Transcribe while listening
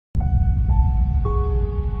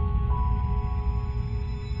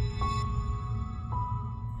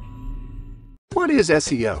What is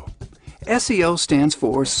SEO? SEO stands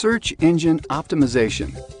for Search Engine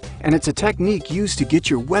Optimization, and it's a technique used to get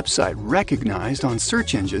your website recognized on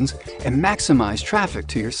search engines and maximize traffic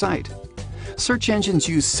to your site. Search engines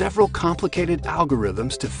use several complicated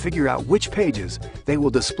algorithms to figure out which pages they will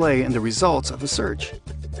display in the results of a search.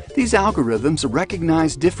 These algorithms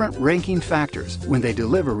recognize different ranking factors when they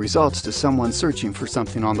deliver results to someone searching for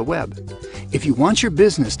something on the web. If you want your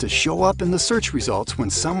business to show up in the search results when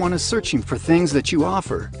someone is searching for things that you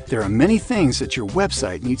offer, there are many things that your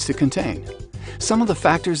website needs to contain. Some of the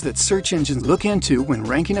factors that search engines look into when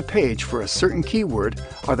ranking a page for a certain keyword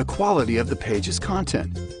are the quality of the page's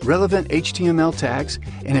content, relevant HTML tags,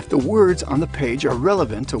 and if the words on the page are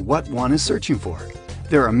relevant to what one is searching for.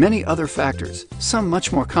 There are many other factors, some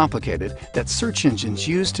much more complicated, that search engines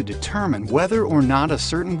use to determine whether or not a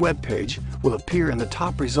certain web page will appear in the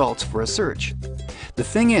top results for a search. The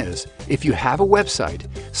thing is, if you have a website,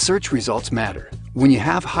 search results matter. When you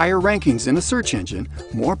have higher rankings in a search engine,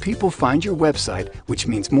 more people find your website, which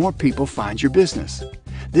means more people find your business.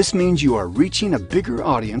 This means you are reaching a bigger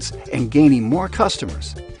audience and gaining more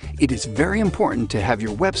customers. It is very important to have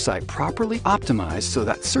your website properly optimized so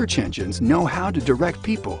that search engines know how to direct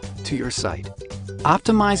people to your site.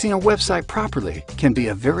 Optimizing a website properly can be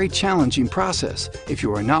a very challenging process if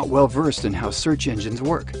you are not well versed in how search engines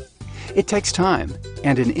work. It takes time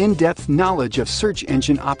and an in-depth knowledge of search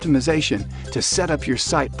engine optimization to set up your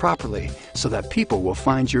site properly so that people will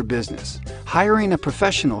find your business. Hiring a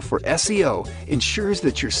professional for SEO ensures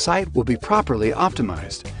that your site will be properly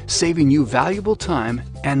optimized, saving you valuable time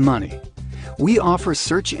and money. We offer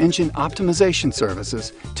search engine optimization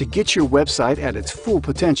services to get your website at its full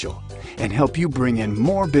potential and help you bring in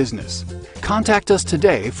more business. Contact us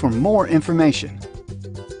today for more information.